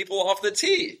 helping people off the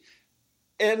tee.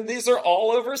 And these are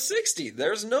all over 60.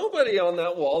 There's nobody on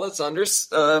that wall that's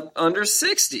under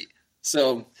 60.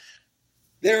 So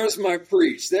there's my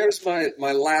preach. There's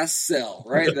my last sell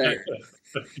right there.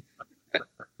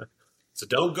 So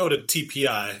don't go to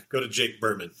TPI. Go to Jake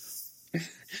Berman.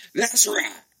 That's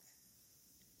right.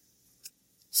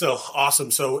 So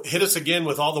awesome. So hit us again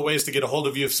with all the ways to get a hold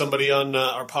of you. If somebody on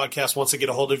our podcast wants to get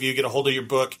a hold of you, get a hold of your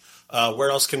book, where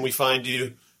else can we find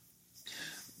you?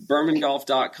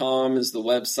 BermanGolf.com is the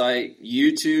website.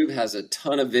 YouTube has a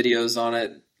ton of videos on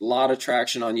it. A lot of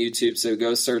traction on YouTube. So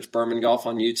go search Berman Golf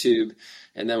on YouTube.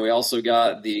 And then we also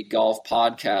got the golf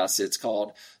podcast. It's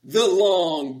called The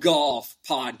Long Golf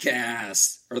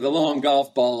Podcast, or The Long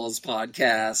Golf Balls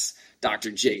Podcast.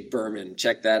 Dr. Jake Berman.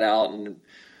 Check that out. And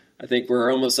I think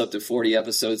we're almost up to 40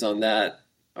 episodes on that.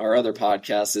 Our other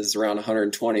podcast is around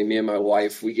 120. Me and my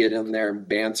wife, we get in there and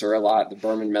banter a lot, the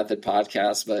Berman Method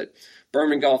podcast. But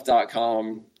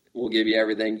BermanGolf.com will give you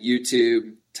everything.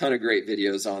 YouTube, ton of great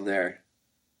videos on there.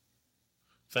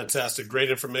 Fantastic. Great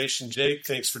information, Jake.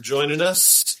 Thanks for joining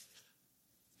us.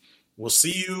 We'll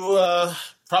see you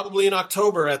probably in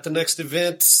October at the next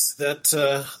event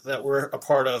that we're a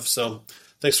part of. So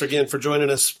thanks again for joining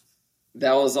us.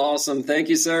 That was awesome. Thank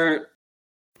you, sir.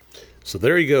 So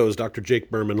there he goes, Dr.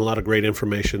 Jake Berman. A lot of great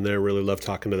information there. Really love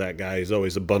talking to that guy. He's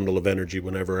always a bundle of energy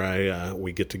whenever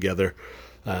we get together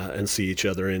and see each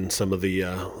other in some of the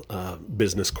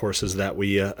business courses that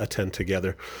we attend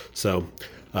together. So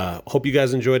hope you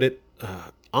guys enjoyed it.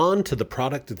 On to the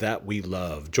product that we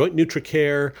love, Joint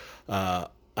NutriCare.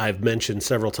 I've mentioned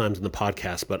several times in the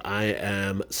podcast, but I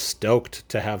am stoked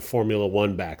to have Formula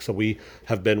One back. So we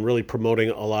have been really promoting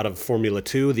a lot of Formula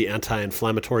 2, the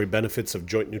anti-inflammatory benefits of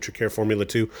Joint NutriCare Formula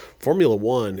 2. Formula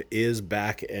One is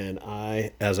back, and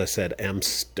I, as I said, am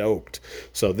stoked.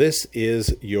 So this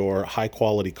is your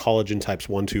high-quality collagen types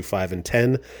 1, 2, 5, and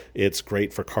 10. It's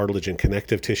great for cartilage and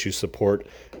connective tissue support.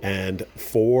 And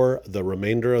for the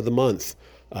remainder of the month,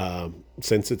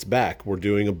 since it's back, we're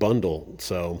doing a bundle.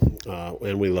 So,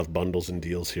 and we love bundles and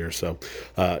deals here. So,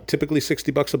 typically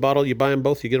 $60 a bottle. You buy them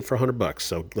both, you get them for $100.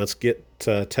 So let's get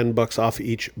 $10 off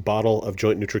each bottle of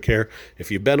Joint NutriCare.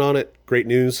 If you've been on it, great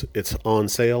news. It's on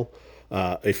sale.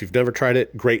 If you've never tried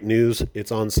it, great news.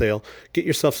 It's on sale. Get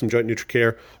yourself some Joint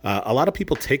NutriCare. A lot of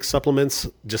people take supplements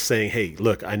just saying, hey,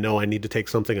 look, I know I need to take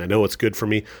something. I know it's good for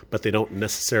me, but they don't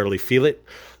necessarily feel it.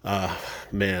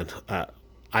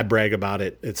 I brag about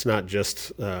it. It's not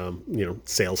just,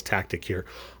 sales tactic here.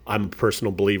 I'm a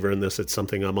personal believer in this. It's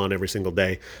something I'm on every single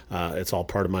day. It's all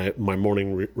part of my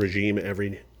morning regime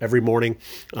every morning.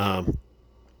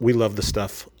 We love the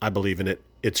stuff. I believe in it.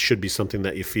 It should be something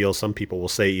that you feel. Some people will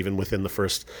say even within the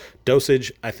first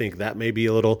dosage. I think that may be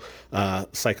a little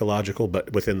psychological,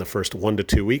 but within the first 1 to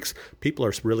 2 weeks, people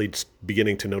are really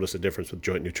beginning to notice a difference with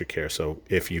Joint NutriCare. So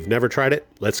if you've never tried it,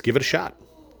 let's give it a shot.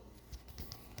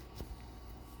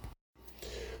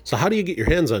 So how do you get your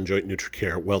hands on Joint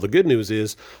NutriCare? Well, the good news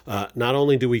is not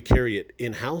only do we carry it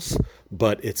in-house,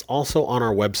 but it's also on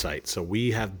our website. So we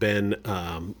have been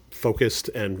focused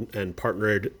and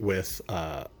partnered with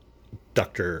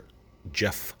Dr.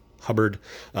 Jeff Hubbard,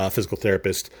 physical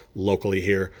therapist locally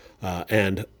here,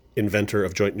 and inventor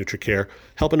of Joint NutriCare,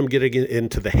 helping them get it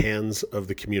into the hands of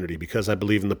the community. Because I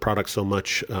believe in the product so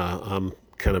much, I'm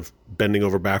kind of bending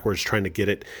over backwards trying to get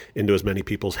it into as many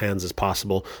people's hands as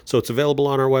possible. So it's available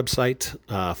on our website,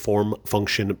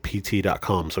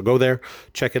 formfunctionpt.com. So go there,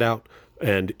 check it out,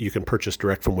 and you can purchase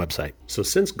direct from website. So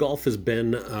since golf has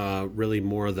been really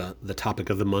more the topic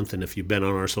of the month, and if you've been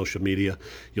on our social media,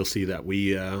 you'll see that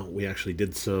we actually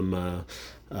did some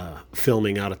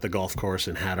filming out at the golf course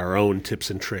and had our own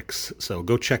tips and tricks. So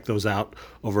go check those out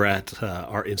over at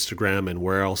our Instagram and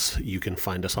where else you can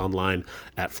find us online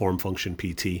at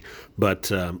formfunctionpt.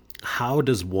 But how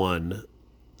does one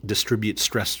distribute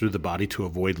stress through the body to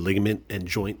avoid ligament and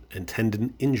joint and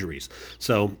tendon injuries?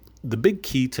 So the big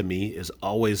key to me is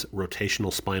always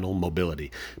rotational spinal mobility,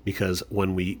 because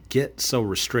when we get so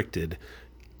restricted,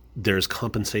 there's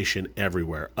compensation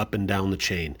everywhere, up and down the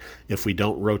chain. If we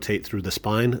don't rotate through the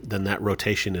spine, then that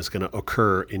rotation is going to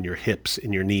occur in your hips,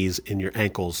 in your knees, in your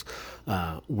ankles.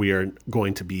 We are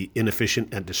going to be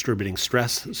inefficient at distributing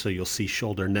stress, so you'll see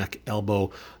shoulder, neck,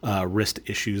 elbow, wrist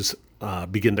issues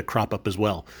begin to crop up as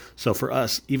well. So for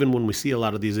us, even when we see a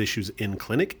lot of these issues in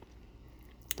clinic,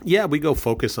 Yeah, we go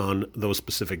focus on those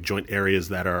specific joint areas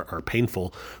that are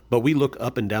painful, but we look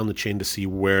up and down the chain to see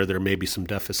where there may be some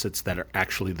deficits that are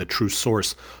actually the true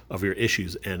source of your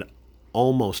issues. And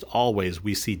almost always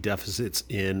we see deficits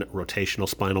in rotational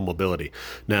spinal mobility.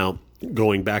 Now,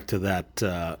 going back to that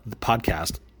the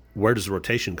podcast, where does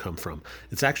rotation come from?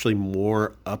 It's actually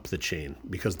more up the chain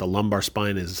because the lumbar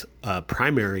spine is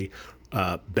primary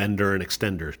bender and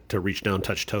extender to reach down,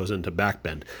 touch toes, and to back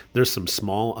bend. There's some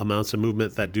small amounts of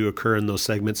movement that do occur in those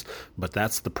segments, but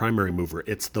that's the primary mover.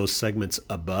 It's those segments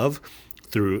above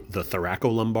through the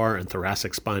thoracolumbar and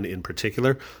thoracic spine in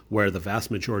particular, where the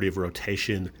vast majority of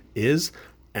rotation is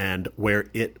and where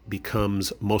it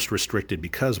becomes most restricted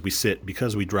because we sit,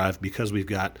 because we drive, because we've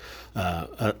got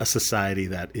a society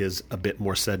that is a bit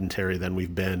more sedentary than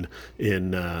we've been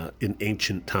in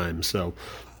ancient times. So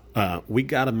we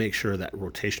got to make sure that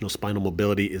rotational spinal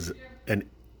mobility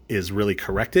is really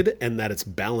corrected and that it's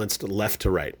balanced left to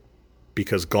right,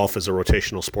 because golf is a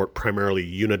rotational sport primarily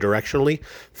unidirectionally.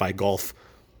 If I golf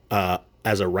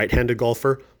as a right-handed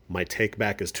golfer, my take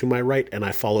back is to my right and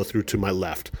I follow through to my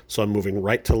left. So I'm moving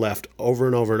right to left over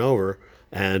and over and over.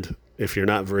 And if you're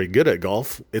not very good at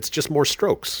golf, it's just more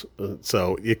strokes.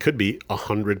 So it could be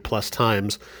 100 plus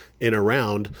times in a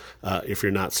round if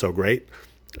you're not so great.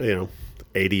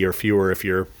 80 or fewer if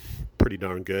you're pretty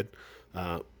darn good.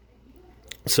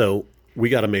 So we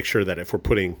got to make sure that if we're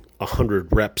putting 100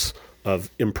 reps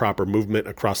of improper movement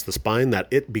across the spine, that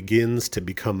it begins to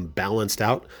become balanced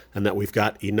out and that we've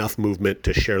got enough movement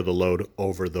to share the load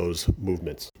over those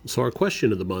movements. So our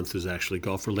question of the month is actually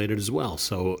golf related as well.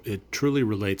 So it truly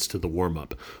relates to the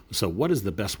warm-up. So what is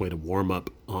the best way to warm up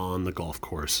on the golf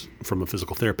course from a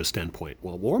physical therapist standpoint?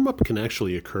 Well, warm-up can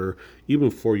actually occur even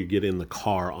before you get in the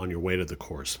car on your way to the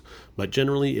course. But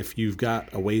generally, if you've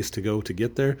got a ways to go to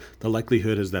get there, the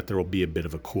likelihood is that there will be a bit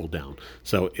of a cool down.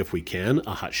 So if we can,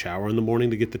 a hot shower in the morning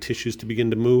to get the tissues to begin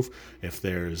to move. If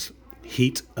there's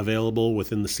heat available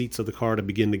within the seats of the car to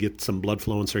begin to get some blood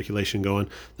flow and circulation going,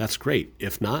 that's great.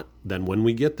 If not, then when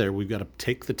we get there, we've got to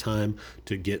take the time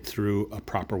to get through a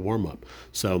proper warm-up.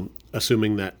 So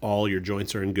assuming that all your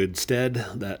joints are in good stead,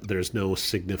 that there's no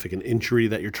significant injury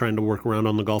that you're trying to work around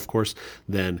on the golf course,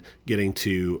 then getting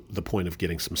to the point of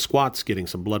getting some squats, getting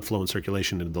some blood flow and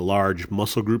circulation into the large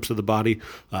muscle groups of the body,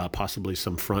 possibly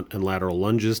some front and lateral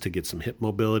lunges to get some hip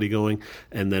mobility going.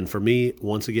 And then for me,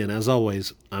 once again, as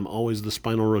always, I'm always the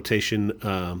spinal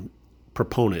rotation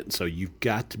proponent. So you've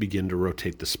got to begin to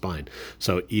rotate the spine.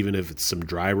 So even if it's some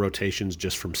dry rotations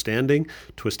just from standing,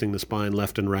 twisting the spine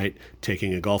left and right,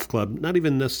 taking a golf club, not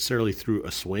even necessarily through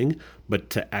a swing, but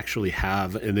to actually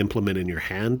have an implement in your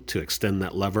hand to extend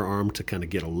that lever arm to kind of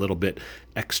get a little bit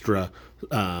extra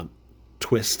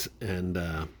twist and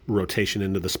rotation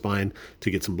into the spine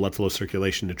to get some blood flow,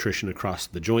 circulation, nutrition across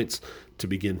the joints to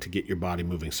begin to get your body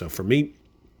moving. So for me,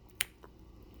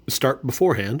 start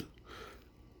beforehand.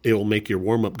 It will make your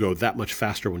warm-up go that much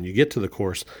faster when you get to the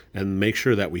course, and make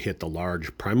sure that we hit the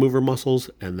large prime mover muscles,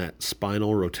 and that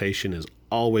spinal rotation is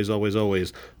always, always,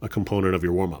 always a component of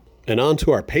your warm-up. And on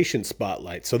to our patient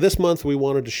spotlight. So this month we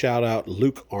wanted to shout out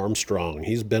Luke Armstrong.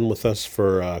 He's been with us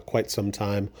for quite some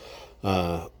time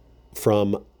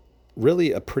from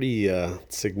really a pretty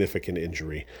significant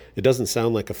injury. It doesn't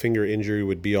sound like a finger injury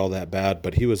would be all that bad,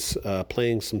 but he was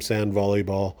playing some sand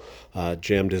volleyball,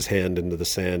 jammed his hand into the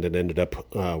sand, and ended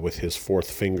up with his fourth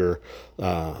finger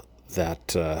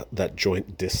that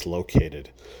joint dislocated.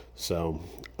 So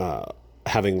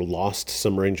having lost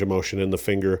some range of motion in the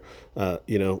finger,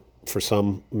 for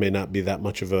some may not be that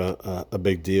much of a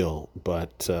big deal,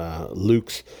 but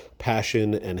Luke's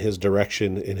passion and his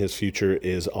direction in his future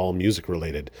is all music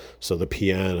related. So the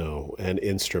piano and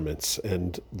instruments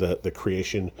and the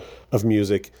creation of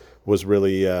music was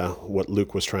really what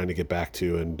Luke was trying to get back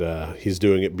to, and he's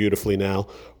doing it beautifully now.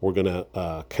 We're going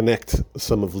to connect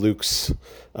some of Luke's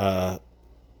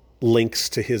links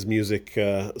to his music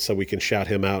so we can shout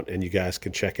him out and you guys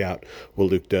can check out what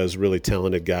Luke does. Really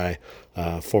talented guy,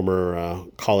 former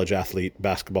college athlete,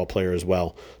 basketball player as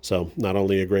well. So not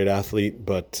only a great athlete,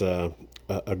 but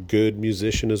a good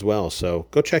musician as well. So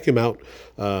go check him out.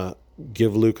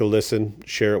 Give Luke a listen.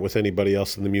 Share it with anybody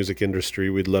else in the music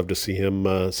industry. We'd love to see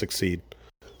him succeed.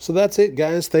 So that's it,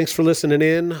 guys. Thanks for listening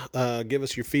in. Give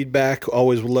us your feedback.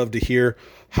 Always would love to hear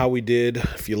how we did.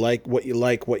 If you like, what you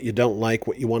don't like,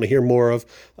 what you want to hear more of.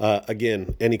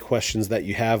 Again, any questions that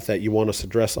you have that you want us to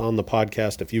address on the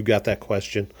podcast, if you've got that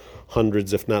question,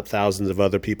 hundreds, if not thousands of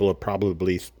other people have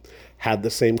probably had the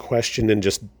same question and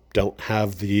just don't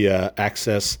have the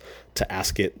access to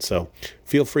ask it. So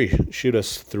feel free, shoot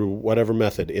us through whatever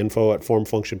method.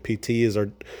 info@formfunctionpt is our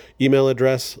email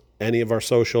address. Any of our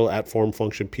social at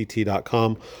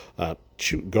formfunctionpt.com.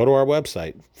 Go to our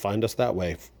website, find us that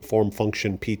way,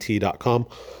 formfunctionpt.com.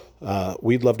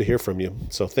 We'd love to hear from you.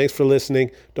 So thanks for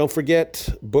listening. Don't forget,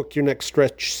 book your next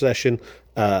stretch session.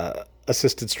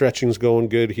 Assisted stretching is going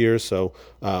good here, so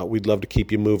we'd love to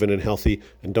keep you moving and healthy.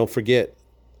 And don't forget,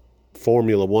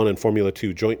 Formula 1 and Formula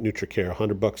 2 Joint NutriCare,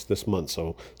 $100 this month.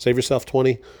 So save yourself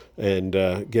 $20 and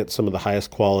get some of the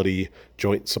highest quality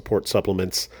joint support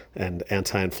supplements and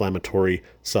anti-inflammatory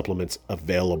supplements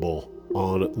available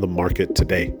on the market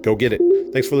today. Go get it.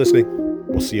 Thanks for listening.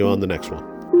 We'll see you on the next one.